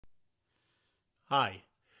Hi,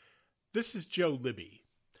 this is Joe Libby.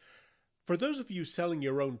 For those of you selling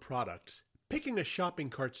your own products, picking a shopping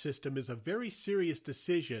cart system is a very serious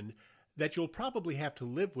decision that you'll probably have to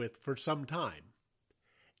live with for some time.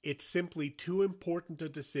 It's simply too important a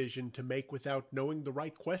decision to make without knowing the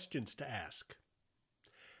right questions to ask.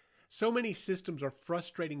 So many systems are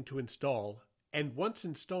frustrating to install, and once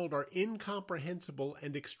installed are incomprehensible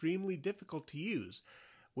and extremely difficult to use,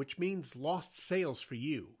 which means lost sales for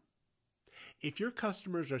you. If your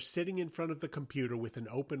customers are sitting in front of the computer with an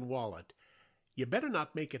open wallet, you better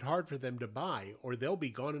not make it hard for them to buy, or they'll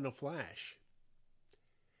be gone in a flash.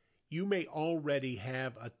 You may already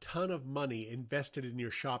have a ton of money invested in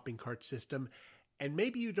your shopping cart system, and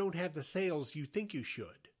maybe you don't have the sales you think you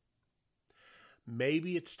should.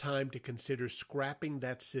 Maybe it's time to consider scrapping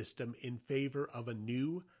that system in favor of a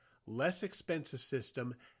new, less expensive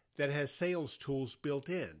system that has sales tools built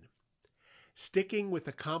in. Sticking with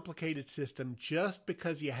a complicated system just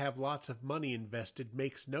because you have lots of money invested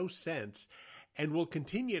makes no sense and will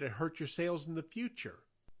continue to hurt your sales in the future.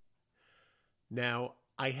 Now,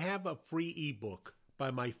 I have a free ebook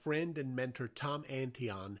by my friend and mentor Tom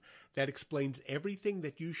Antion that explains everything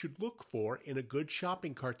that you should look for in a good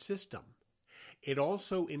shopping cart system. It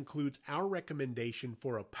also includes our recommendation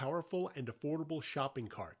for a powerful and affordable shopping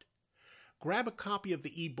cart. Grab a copy of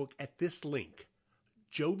the ebook at this link,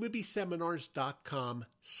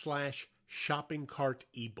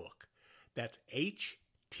 joelibbyseminars.com/shopping-cart-ebook. That's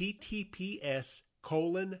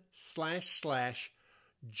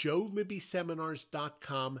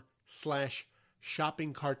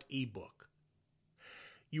https://joelibbyseminars.com/shopping-cart-ebook.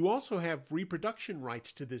 You also have reproduction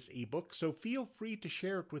rights to this ebook, so feel free to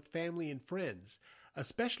share it with family and friends,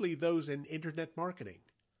 especially those in internet marketing.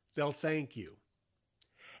 They'll thank you.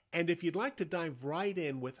 And if you'd like to dive right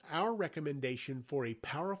in with our recommendation for a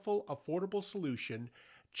powerful, affordable solution,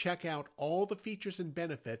 check out all the features and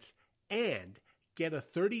benefits and get a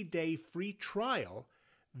 30-day free trial,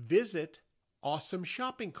 visit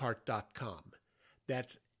awesomeshoppingcart.com.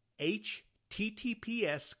 That's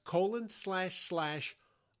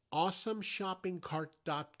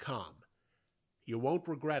https://awesomeshoppingcart.com. You won't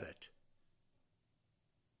regret it.